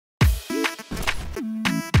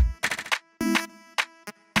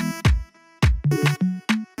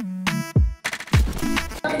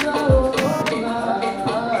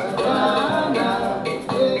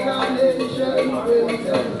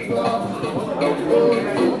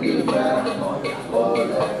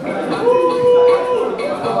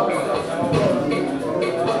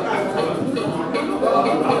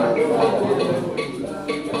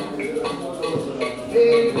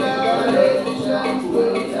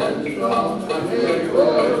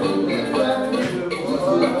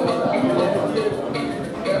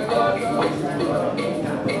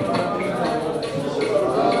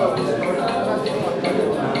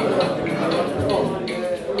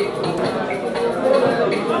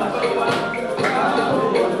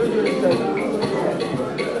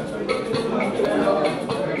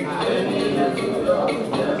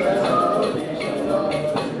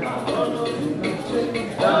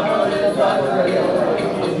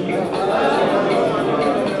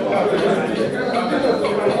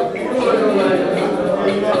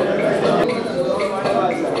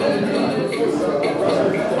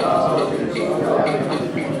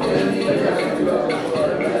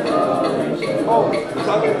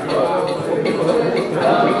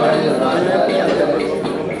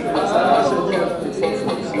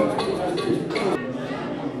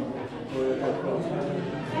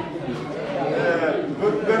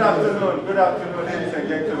Good afternoon, ladies and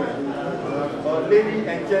gentlemen. Ladies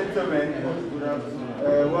and gentlemen,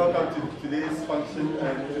 welcome to today's function.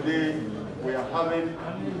 And today we are having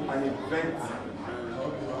an event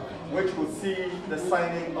which will see the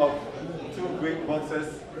signing of two great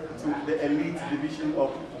boxers to the elite division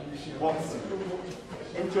of boxing,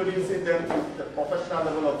 introducing them to the professional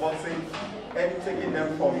level of boxing and taking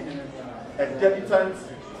them from a debutant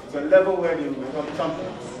to a level where they will become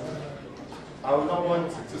champions. I would not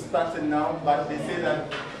want to start it now, but they say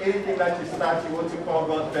that anything that you start, you want to call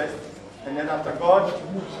God first, and then after God,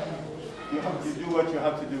 you have to do what you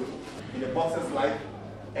have to do in a boxer's life.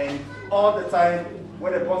 And all the time,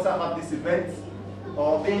 when a boxer has this event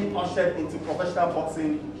or being ushered into professional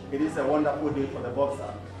boxing, it is a wonderful day for the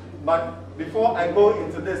boxer. But before I go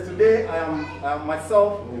into this, today I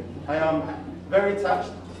am very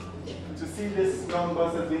touched to see this young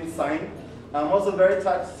boxer being signed. I'm also very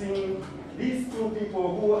touched seeing these two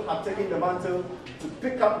people who have taken the mantle to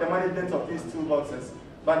pick up the management of these two boxers.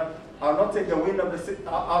 But I'll not take the wind of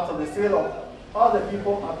out of the sail of all the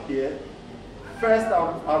people up here. First,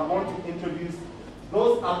 I want to introduce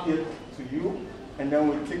those up here to you, and then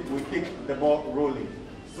we kick the ball rolling.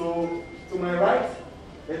 So, to my right,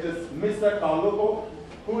 it is Mr. Carloco,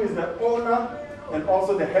 who is the owner and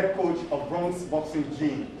also the head coach of Bronx Boxing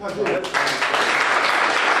Gym.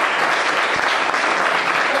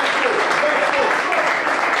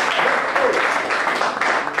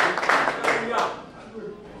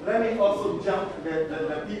 Let me also jump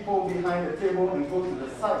the people behind the table and go to the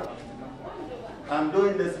side. I'm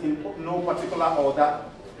doing this in no particular order,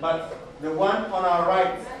 but the one on our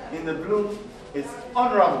right in the blue is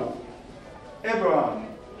Honorable Abraham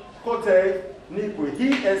Quaye Nikwe.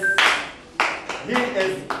 He is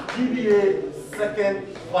GBA second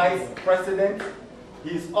vice president.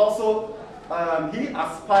 He's also he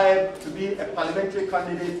aspired to be a parliamentary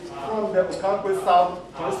candidate from the Quaye South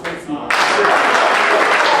constituency.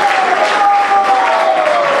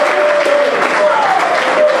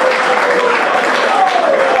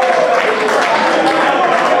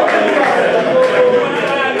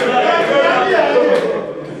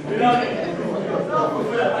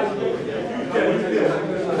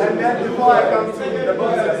 And then before I come to the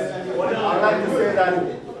boxers, I'd like to say that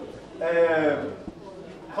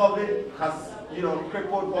COVID has,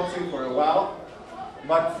 crippled boxing for a while,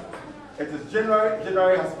 but it is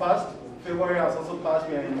January has passed, February has also passed,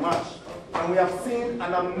 we are in March, and we have seen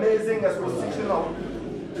an amazing exposition of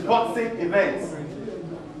boxing events.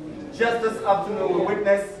 Just this afternoon we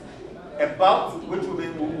witnessed a bout which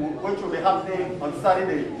will be happening on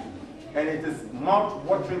Saturday, and it is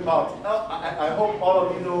mouth-watering bout. I hope all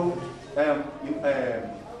of you know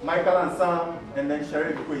Michael and Sam, and then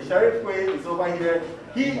Sheriff Quaye. Sheriff Quaye is over here.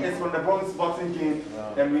 He is from the Bronx Boxing Gym,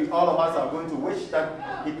 and all of us are going to wish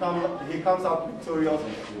that he comes out victorious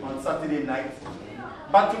on Saturday night.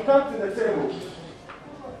 But to come to the table,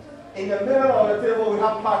 in the middle of the table we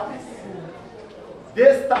have partners.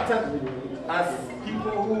 They started as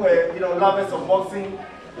people who were, lovers of boxing.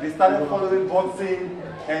 They started following boxing,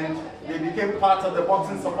 and they became part of the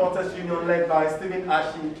Boxing Supporters Union led by Stephen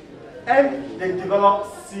Ashi. And they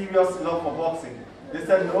developed serious love for boxing. They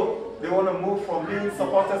said no, they want to move from being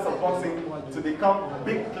supporters of boxing to become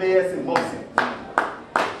big players in boxing.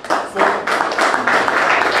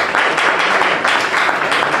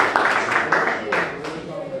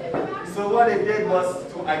 So what they did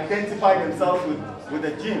was to identify themselves with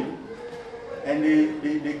the gym, and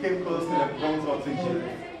they came close to the Bronx Boxing Gym.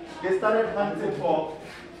 They started hunting for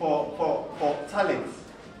talents.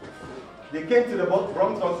 They came to the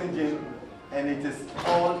Bronx Boxing Gym, and it is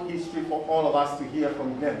all history for all of us to hear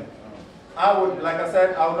from them. I would, like I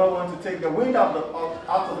said, I would not want to take the wind out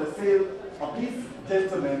of the sail of these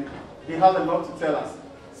gentlemen. They have a lot to tell us.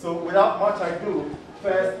 So without much ado,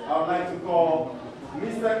 first I would like to call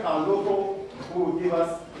Mr. Carloco, who will give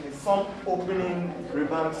us some opening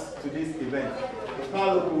remarks to this event.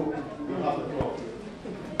 Carloco, you have the floor.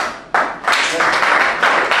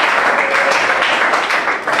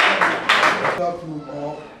 Good afternoon,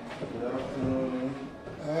 all. Good afternoon.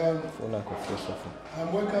 I'm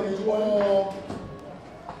welcoming all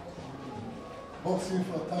boxing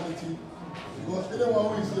fraternity, because anyone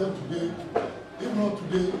who is here today, if not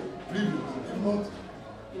today, previous, if not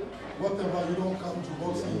whatever, you don't come to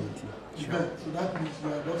boxing event. So that means you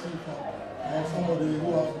are a boxing fan, or somebody who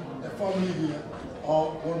has a family here, or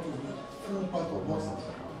want to be full part of boxing.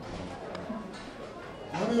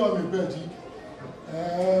 When you are in Belgium,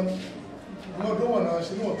 I'm not doing what I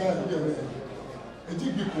should know about here. Eji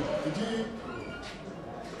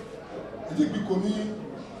biko ni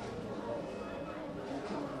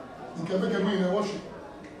nkebekebe ina washi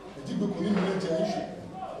eji biko ni mele je ishi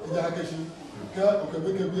eja akeshi ka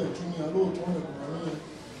okebekebe atuni alo to me ko ni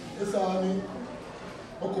esa ni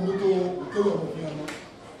okometo okele mo fi ama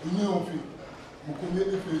inye ofi mo ko me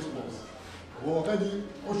Facebook wo kaji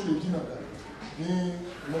o se eji naga ni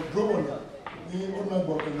mo drobo na ni ona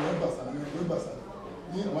gbo ko ni ebasa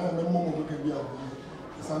ni ama na mo mo ke bi abu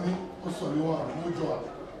Sani Osoliwa, Mojoa,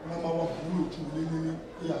 Namawa, Bulu, Chimini,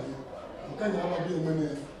 Yali, and Kanya be many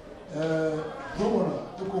Romana,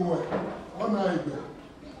 Tokumwe, one eye,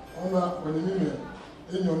 Ona, when the women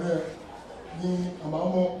in your neck, ni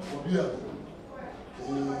Amamo, Obia,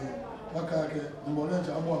 Makake, the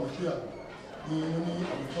Molenja, Amo, Machia, ni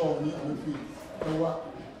Amito, ni Amefi, Owa,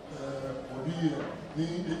 Obia, ni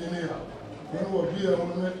Enea, when Obia,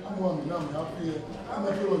 Amo, Nam, Happy, I'm a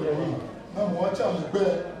fellow of the room. All I'm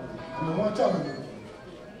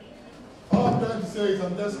trying to say is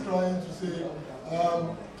I'm just trying to say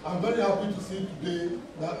I'm very happy to see today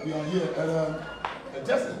that we are here. And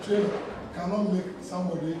just a trainer cannot make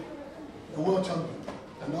somebody a world champion,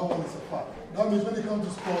 and that one is a fact. That means when it comes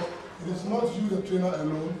to sport, it is not you, the trainer,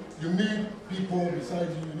 alone. You need people beside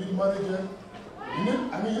you. You need managers. You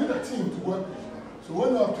need a team to work with. So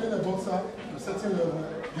when you have trained a boxer at a certain level,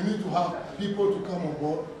 you need to have people to come on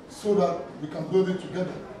board, so that we can build it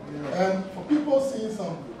together. Yeah. And for people seeing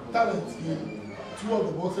some talent in two of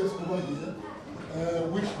the boxers over here,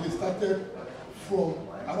 which they started from,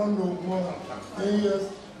 I don't know, more than 10 years,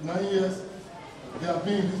 9 years, they have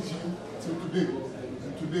been in this gym till today.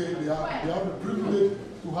 And today they have the privilege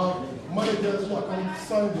to have managers who are coming to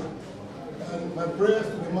sign them. And my prayers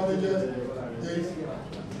to the managers is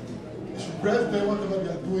they should bless them whatever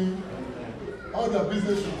they are doing, all their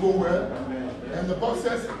business should go well. And the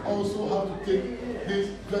boxers also have to take this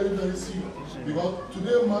very, very serious, because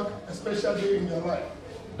today marks a special day in their life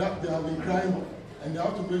that they have been crying on. And they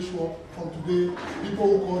have to make sure from today, people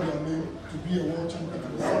who call their name to be a world champion to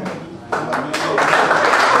be somebody.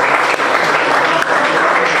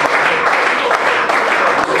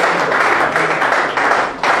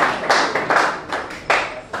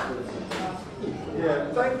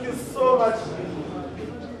 Yeah, thank you so much,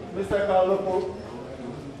 Mr. Carloco,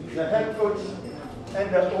 the head coach and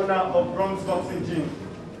the owner of Bronx Boxing Gym.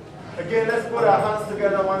 Again, let's put our hands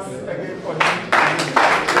together once again for him.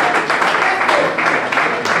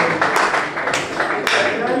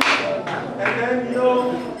 And then, you know,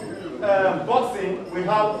 boxing, we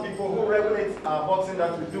have people who regulate our boxing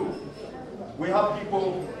that we do. We have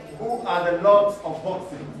people who are the lords of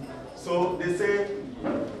boxing. So they say,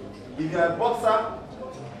 if you're a boxer,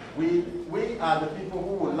 we are the people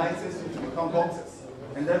who will license you to become boxers.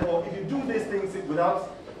 And therefore, if you do these things without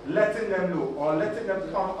letting them know or letting them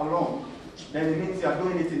come along, then it means you are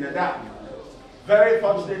doing it in the dark. Very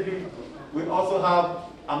fortunately, we also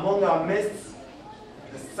have among our midst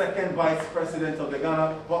the second vice president of the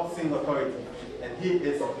Ghana Boxing Authority, and he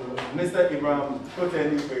is Mr. Ibrahim Kote.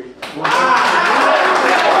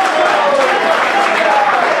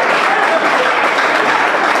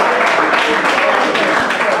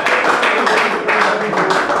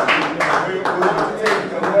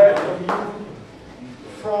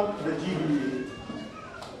 From the GBA.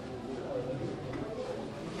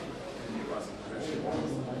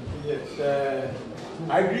 Yes,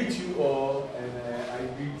 I greet you all, and I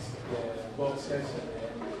greet the boxers,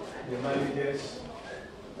 the managers,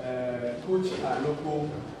 Coach Aloko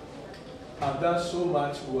have done so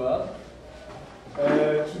much well.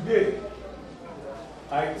 Today,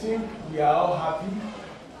 I think we are all happy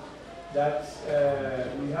that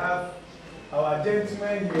we have our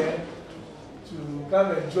gentlemen here to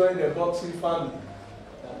come and join the boxing family.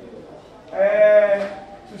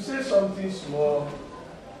 To say something small,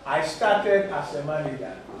 I started as a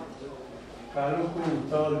manager. Kaloko will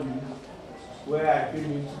tell you where I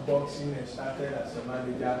came into boxing and started as a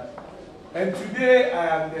manager. And today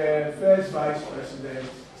I am the first vice president.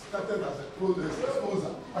 Started as a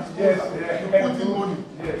disposer. Yes, you put in money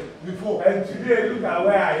before. And today look at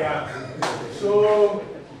where I am. So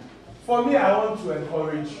for me, I want to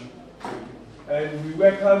encourage you. And we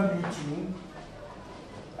welcome you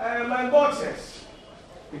to my boxers.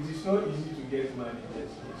 It is not easy to get managers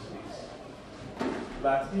these days.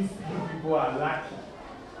 But if you people are lucky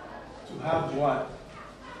to have one,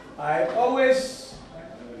 I always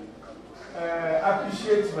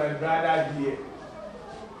appreciate my brother here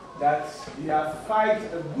that he has fight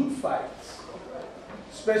a good fight,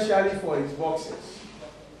 especially for his boxers.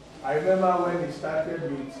 I remember when he started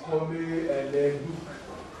with Quaye and Duke.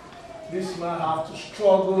 This man have to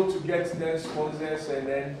struggle to get them sponsors and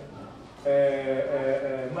then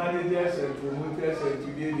managers and promoters, and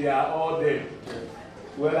today they are all there.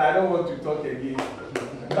 Well, I don't want to talk again,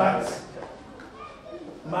 but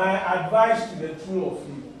my advice to the two of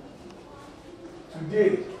you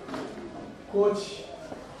today, Coach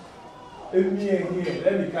Emmanuel here,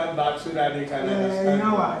 let me come back so that they can understand.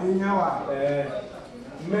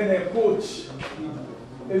 Many coach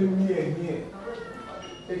Emmanuel here,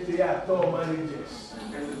 they are top managers.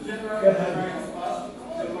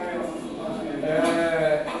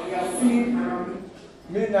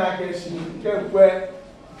 Me na keshi kekwe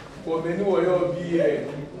ko meni wo yo bi e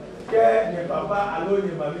ke ne papa alo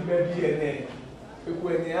ne mami be bi e ne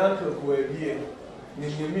ekwe ne anto ko e bi e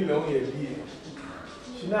ne mi lo ye bi e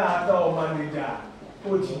shina ata o manager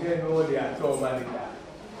coach ne no dey ata o manager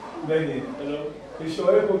beni hello e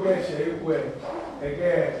so e ko ke se e ko e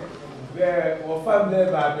ke the or family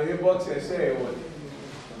ba be box say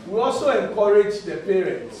we also encourage the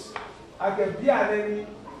parents. I can be an enemy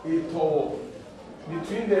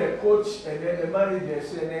between the coach and then the manager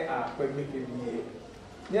saying make a BA.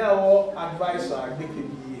 Now advisor make a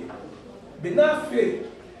BA. Be not fair.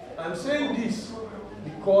 I'm saying this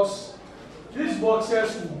because these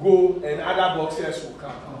boxers will go and other boxers will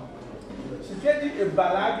come. So getting a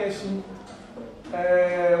balagation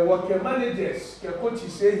worker managers, the coach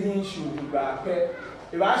is saying he should be back.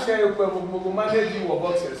 If I share you managing what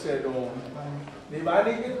boxers said, no, they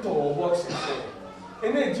manage it to boxers.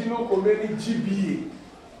 Any Gino community GBA,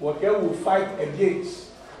 worker will fight against.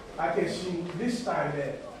 I can see this time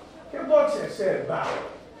there. The boxers said, "Bah."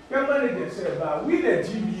 The manager said, "Bah." We the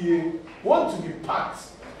GBA want to be part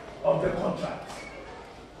of the contract.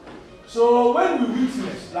 So when we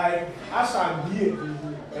witness, like as I'm here,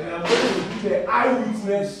 and I'm going to be the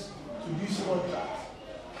eyewitness to this contract.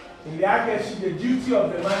 In the accuracy, the duty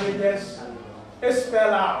of the managers is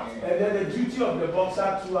spelled out, and then the duty of the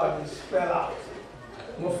boxer too is spelled out.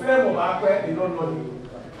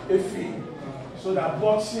 So that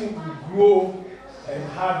boxing will grow and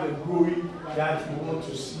have the glory that we want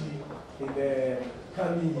to see in the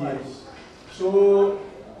coming years. So,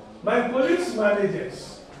 my colleagues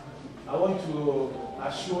managers, I want to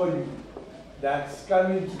assure you that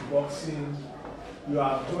coming to boxing, you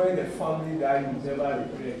have joined a family that you never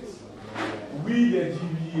regret. We, the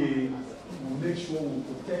GBA, will make sure we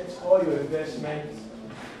protect all your investments.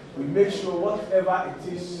 We make sure whatever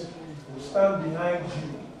it is, we stand behind you.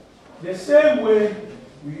 The same way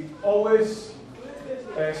we always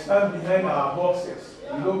stand behind our boxers.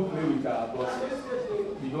 We don't play with our boxers.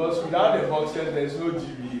 Because without the boxers, there's no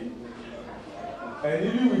GBA. And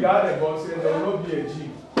even without the boxers, there will not be a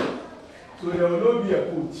gym. So there will not be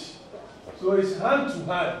a coach. So it's hand to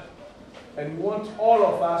hand, and we want all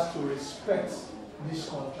of us to respect this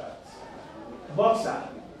contract. Boxer,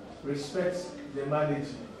 respect the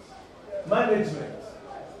management. Management,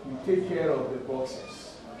 you take care of the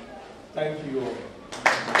boxers. Thank you all.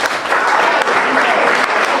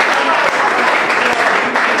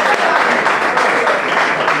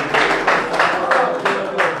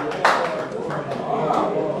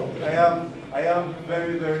 I am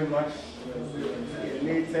very, very much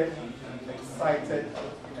elated, excited,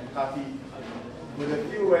 and happy with a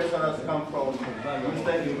few words that has come from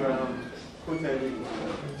Mr. Emmanuel.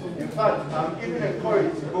 In fact, I'm even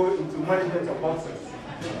encouraged to go into management of boxers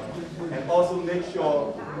and also make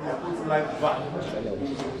sure I put life back into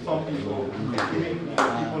some people, even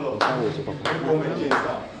people of home and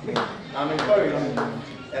change. I'm encouraged,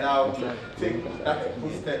 and I'll take that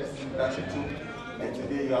footsteps that you took. And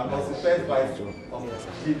today you are also first vice of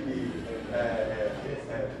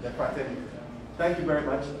the fraternity. Thank you very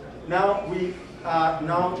much. Now we are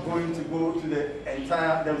now going to go to the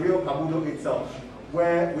real Kabudo itself,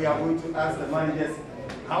 where we are going to ask the managers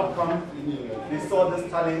how come they saw this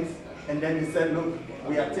talent and then they said, look,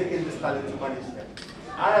 we are taking this talent to manage them.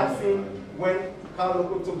 I have seen when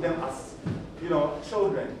Kaloko took them as,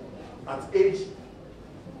 children at age,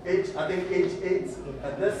 I think age 8,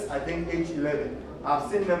 at this, I think age 11. I've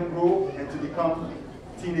seen them grow and to become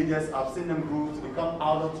teenagers. I've seen them grow to become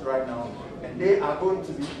adults right now. And they are going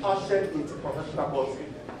to be ushered into professional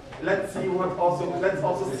boxing. Let's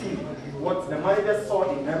also see what the manager saw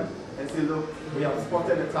in them and say, look, we have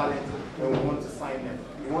spotted the talent and we want to sign them.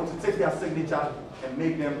 We want to take their signature and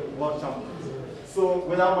make them world champions. So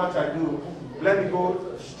without much ado, let me go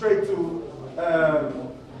straight to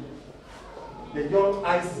the Young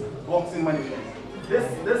Ice Boxing Management.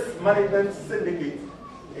 This management syndicate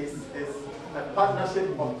is a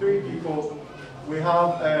partnership of 3 people. We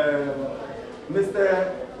have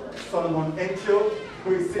Mr. Solomon Encho,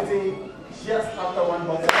 who is sitting just after one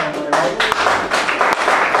boxing on my right.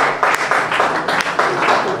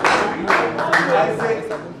 Isaac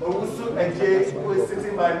Owusu Eje, who is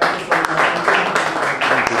sitting by Mr. Solomon.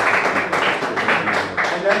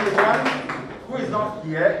 And then the one who is not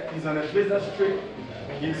here, he's on a business trip.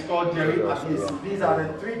 He's called Jerry Akis. These are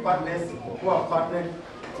the 3 partners who are partnered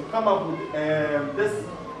to come up with this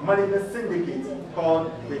management syndicate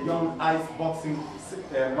called the Young Ice Boxing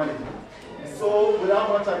Management. So without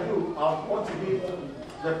much ado, I want to give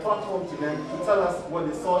the platform to them to tell us what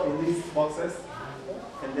they saw in these boxes,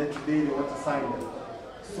 and then today they want to sign them.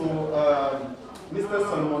 So Mr.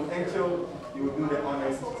 Solomon Encho, you will do the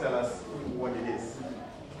honors to tell us what it is.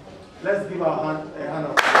 Let's give a hand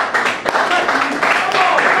of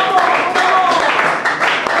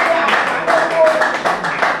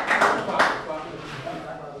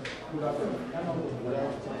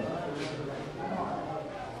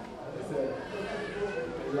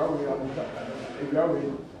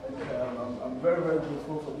I'm very, very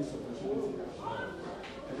grateful for this opportunity.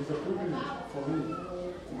 It is a privilege for me to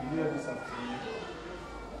be here this afternoon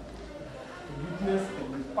to witness and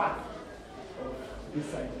be part of this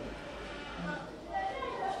cycle.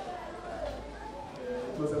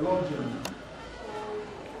 It was a long journey.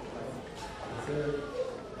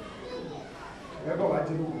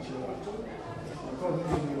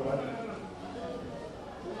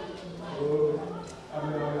 I'm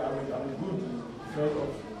a good friend of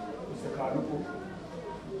Mr. Kalupo,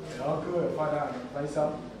 an uncle, a father, and advisor,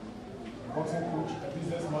 a boxing coach, a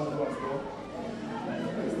businessman who as well.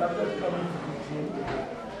 I started coming to the gym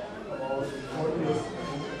about 4 years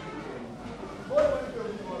ago.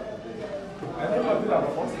 I never did a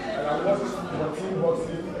boxing, and I watched 14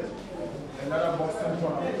 boxing, another boxing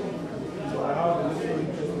tournament. So I have a little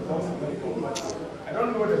interest in boxing. I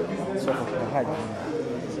don't know the business.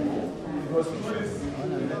 Because through this,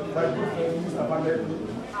 my good friend, Mr. Emmanuel,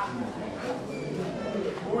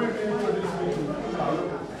 who will introduce me to Quaye.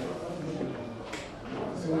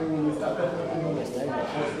 So we started talking about boxing,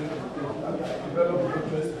 I developed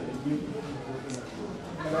interest in the game.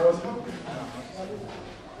 And I was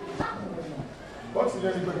boxing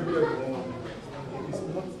anybody will do. It is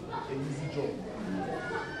not an easy job.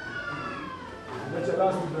 Let's allow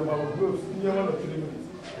us to about groups in 1 or 3 minutes.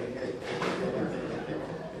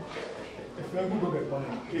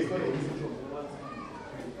 It's not an easy job.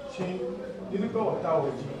 You need to go with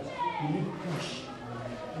our team. You need to push.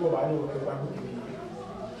 Go by no way.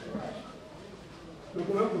 Look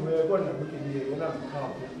at where God is looking here. You're not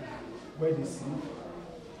where they see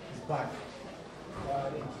is bad.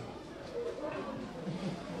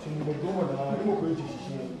 So you go on. You go to the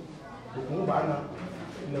you go back now.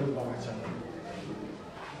 You never go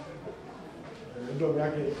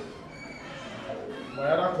back. My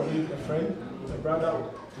other colleague, a friend, a brother,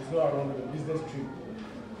 is not around with a business trip.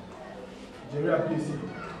 Jerry PC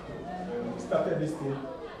started this thing.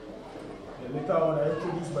 And later on, I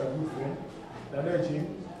introduced my good friend, Nana Jim.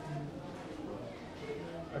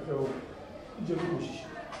 I felt, she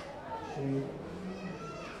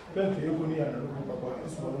went to Ebony and look Papa.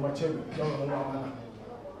 This was my champion.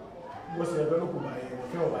 It was a very good buy. I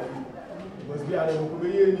felt like it was there. I don't know.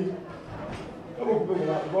 I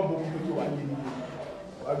don't know.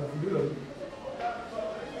 I do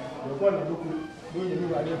the one I look when you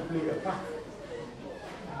know I didn't play a part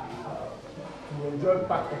to enjoy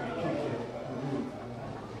part of the cake.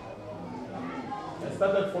 I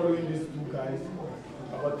started following these 2 guys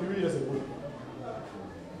about 3 years ago.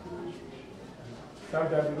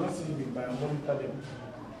 Sometimes you don't see me, but I monitor them.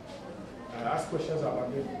 I ask questions about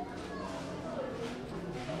them.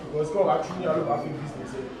 Because it's actually a lot of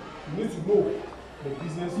business. You need to know the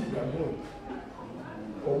business you are doing.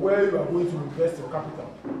 or where you are going to invest your capital.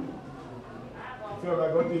 If you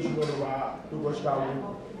have got issue on the to go shower,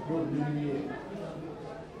 go be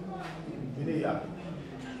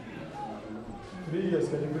 3 years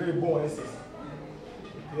can be very bon SS.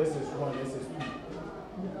 SS1, SS2.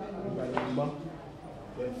 By the month,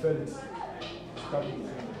 then Felix, captain.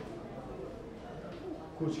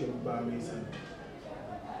 Coach can buy amazing.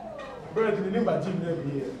 Brother, the name by Jim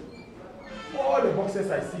every year. All the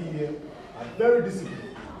boxers I see here are very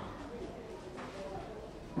disciplined.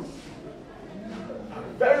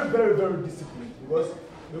 Very, very, very disciplined because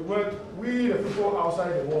we the people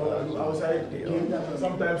outside the world, outside the game,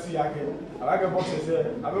 sometimes see I like a boxer say,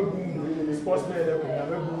 I'm a boom, sportsman,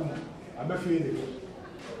 I'm a boom, I'm a feeling.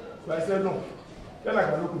 So I said no. Then I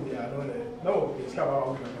can look at me, I don't know. No, it's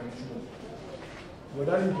about my country. But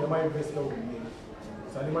that is my investor with me.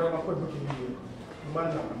 So I might not put looking at you,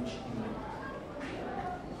 man, I'm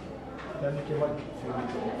then you came out to feel it.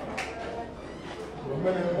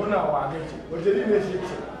 One hour, I get it. But you didn't get it.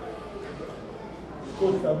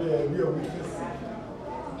 Coach can be a real witness.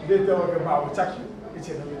 They tell me about check each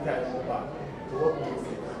and every time to work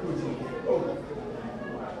with the oh,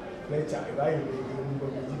 later, if I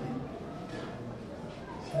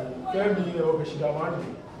tell me over she don't want me.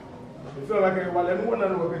 I feel like I want to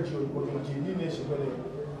work at you, but you need to go.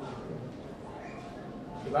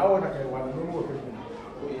 If I want to work at you,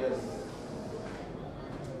 oh, yes.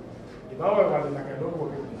 If I want to I don't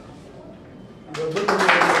work with you.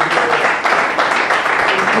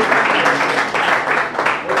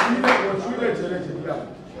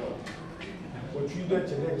 What you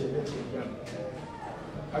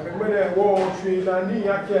I can make a war trade and you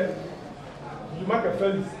make a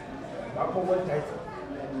Felix. I call one title.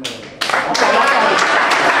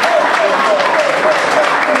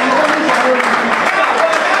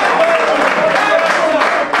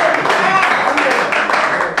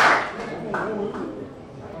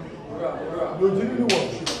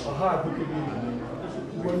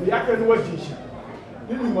 When the actor was teaching,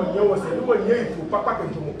 didn't want you was a little year to Papa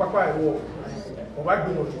and to Papa I walk. Or I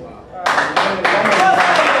do not.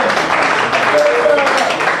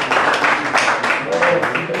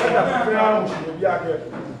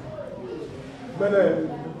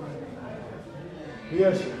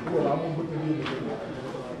 Yes,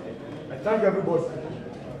 I thank everybody.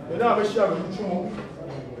 And now I share with you.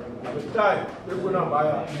 At the time, they go now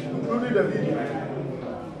buy, including the video.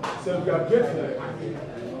 So we are grateful.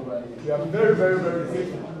 We are very, very, very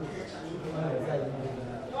grateful.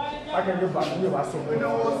 I can get back to you as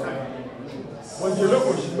when you look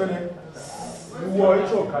at Shimene, you were a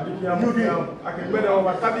choke, I can better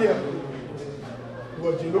over Tabia.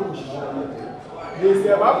 What you look at Shimene. They say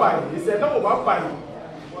about buying, they said no about buying.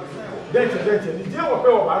 Then, the deal of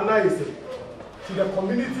our nice to the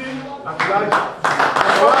community at large.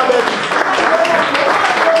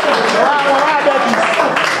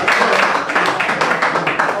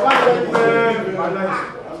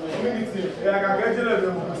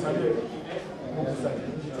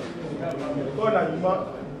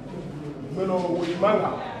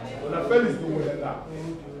 Felix do with that.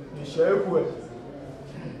 The share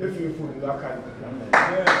if you put that kind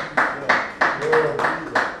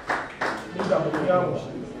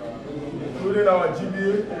including our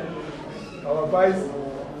GBA, our vice,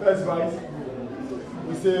 first vice,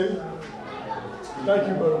 we say thank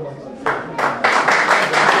you very much.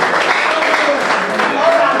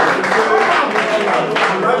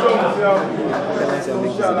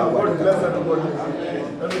 God bless everybody.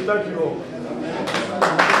 And we thank you all.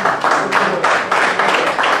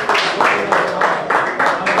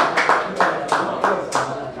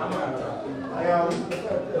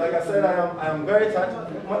 I am very touched.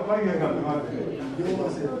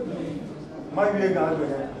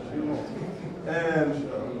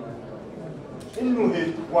 In Nuno,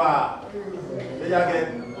 Quaye, again,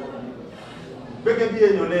 big be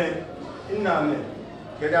in your name, in Name,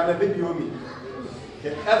 get out a baby on me. The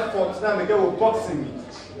efforts now make a boxing me.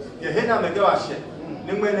 The henna make a shit.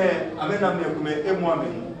 Nimene, Amenam, M1.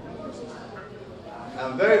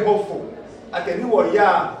 I'm very hopeful. I can do what,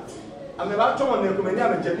 yeah. I'm about to on the community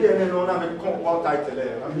and Japan and on a compound title.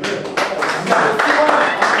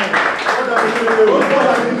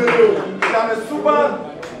 I'm a super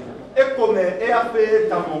Ecome, Airfare,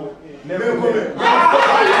 Tamo, never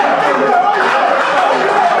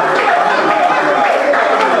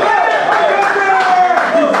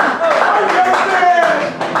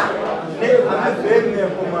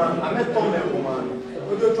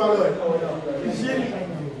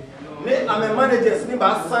I'm a manager, I'm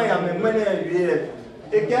a manager.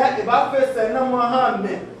 If I face a number of hand,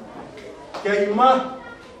 Kayma,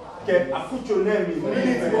 Okay, I put your name in.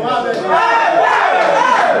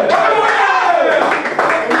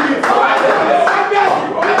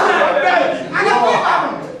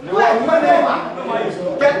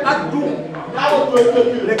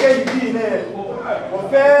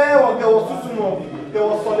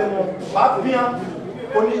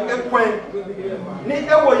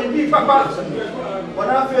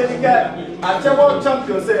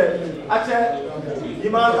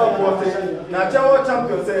 Emmanuel now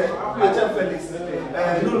champion say Felix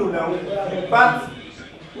Nuno now, but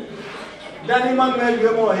then Emmanuel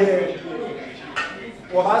you more here.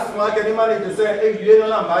 What has market manager say if you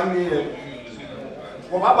don't buy me here.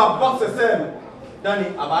 What about box same? Danny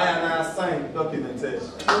Abayana sign document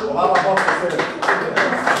says. What about box same?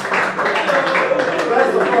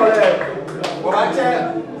 First of all, what I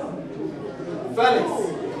check Felix.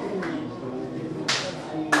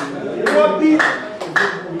 You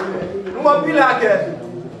want be like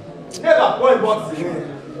never boy boxing.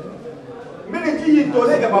 Minute you to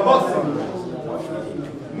leg about boxing.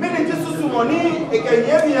 Minute you money, a can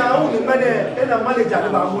hear me out in money and a manager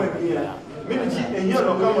about one here. Minute you and you're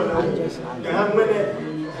not coming out. You have money,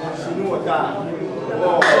 she knew what that.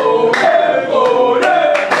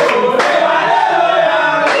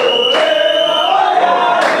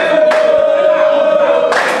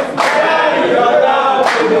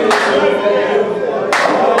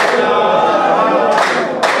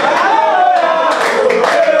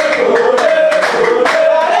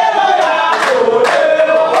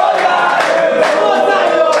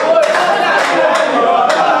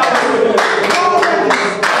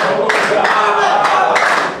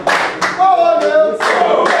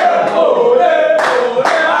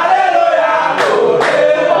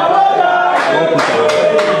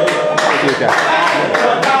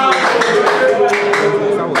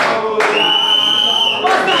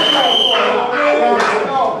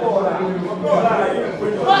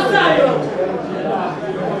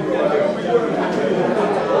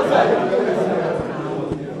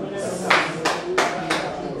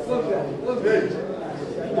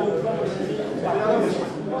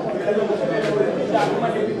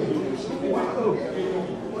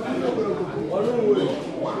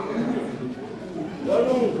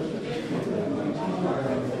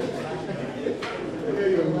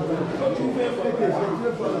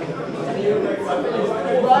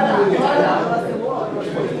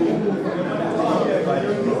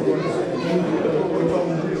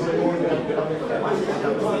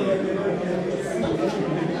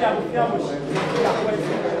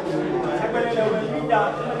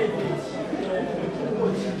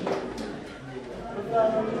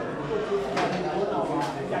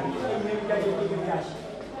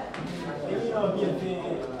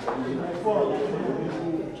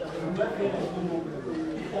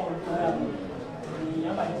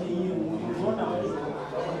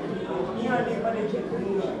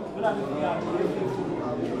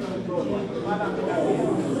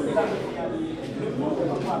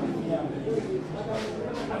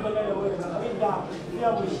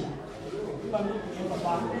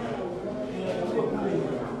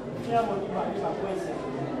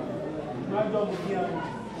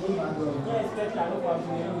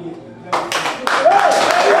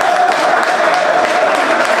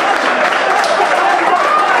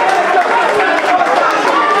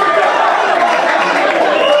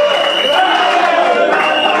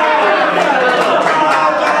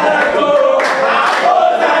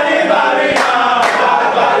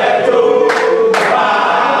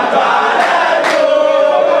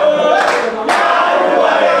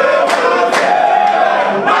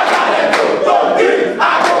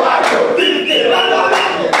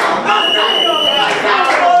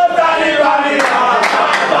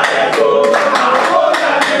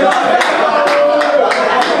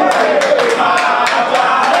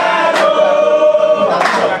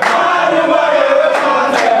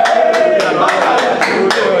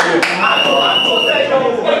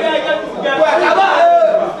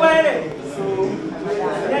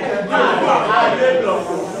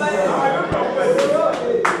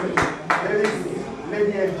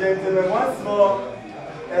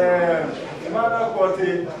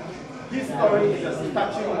 This story is a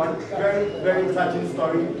touching one, very touching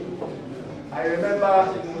story. I remember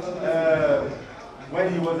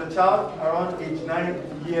when he was a child, around age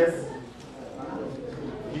 9 years,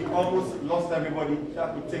 he almost lost everybody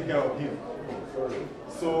that could take care of him.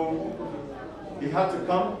 So he had to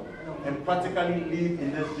come and practically live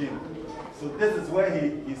in this gym. So this is where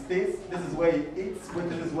he stays, this is where he eats,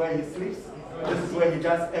 this is where he sleeps, this is where he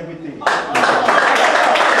does everything.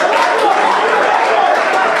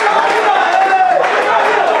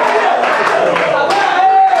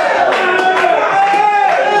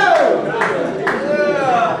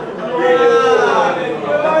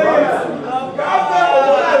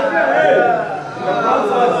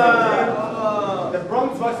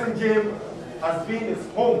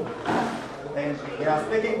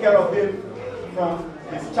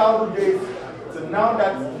 now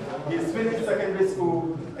that he's finished secondary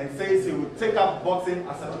school and says he will take up boxing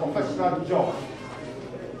as a professional job.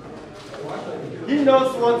 He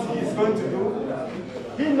knows what he's going to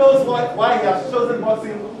do. He knows why he has chosen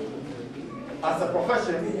boxing as a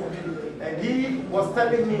profession. And he was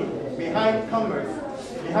telling me behind cameras,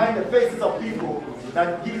 behind the faces of people,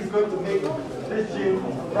 that he is going to make this gym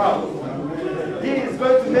proud. He is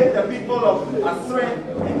going to make the people of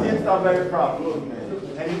Asren and Jamestown very proud.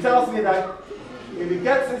 And he tells me that if he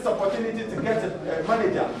gets this opportunity to get a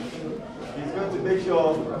manager, he's going to make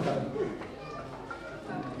sure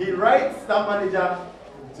he writes that manager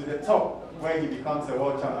to the top where he becomes a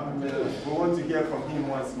world champion. We want to hear from him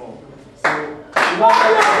once more. So,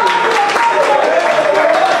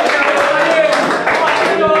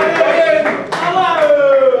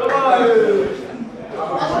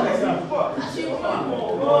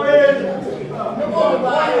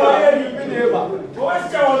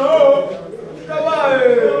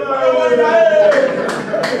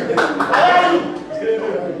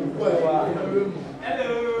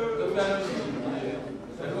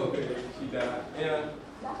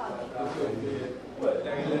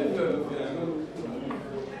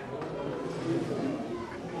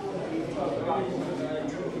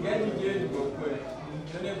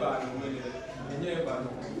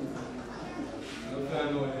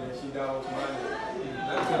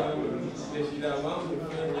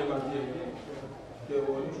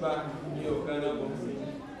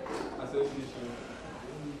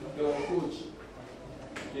 your coach,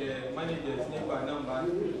 the managers, never number,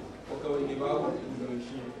 okay, we give out the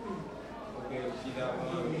machine. Okay, she that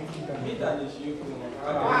one. Me that is you from.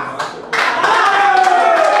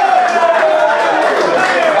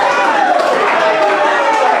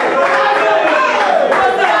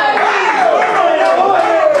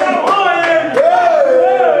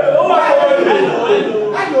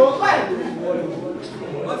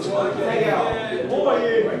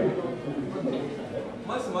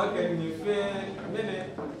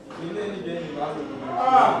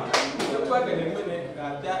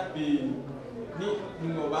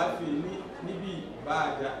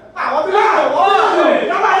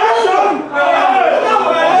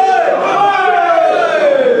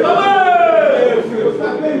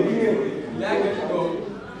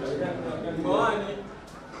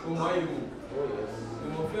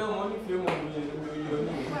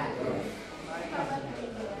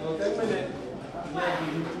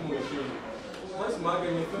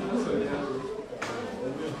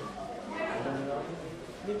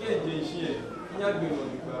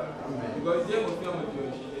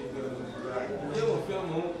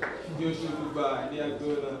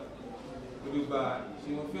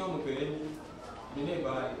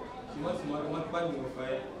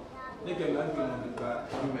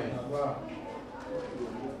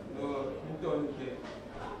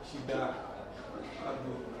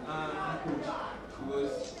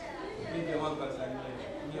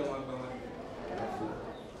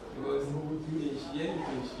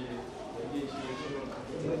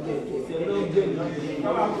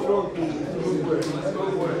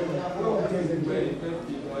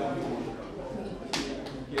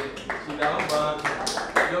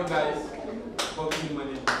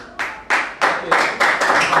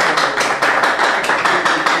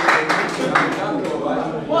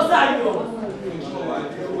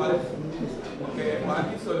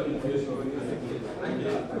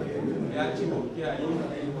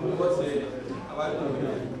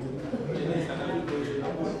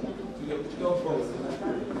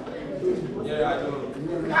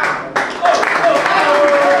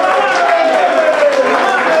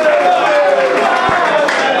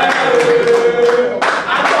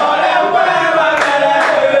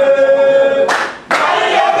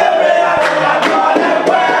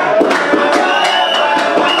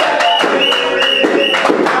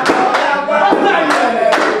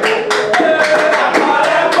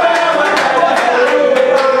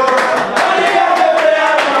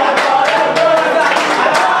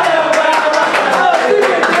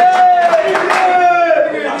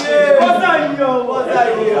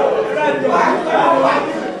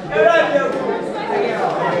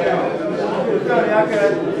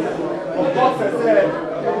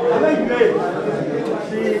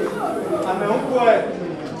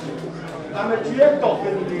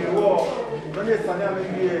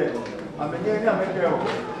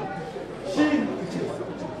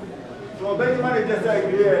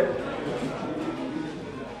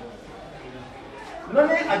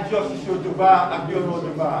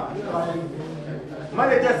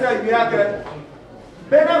 Manager said, "We are good."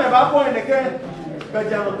 Bena me ba point neke be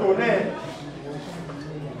jano to ne.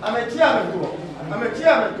 Ame chi ame to. I'm a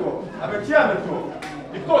chairman too. I'm a chairman too.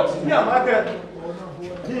 The coach, me and Margaret,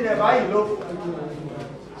 he never I look.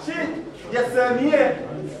 She, yes,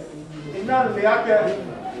 me, in that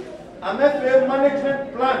Leaka, I'm a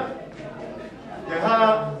management plan. They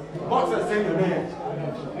have boxes in the name.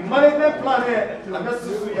 The management plan here, I'm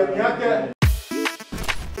just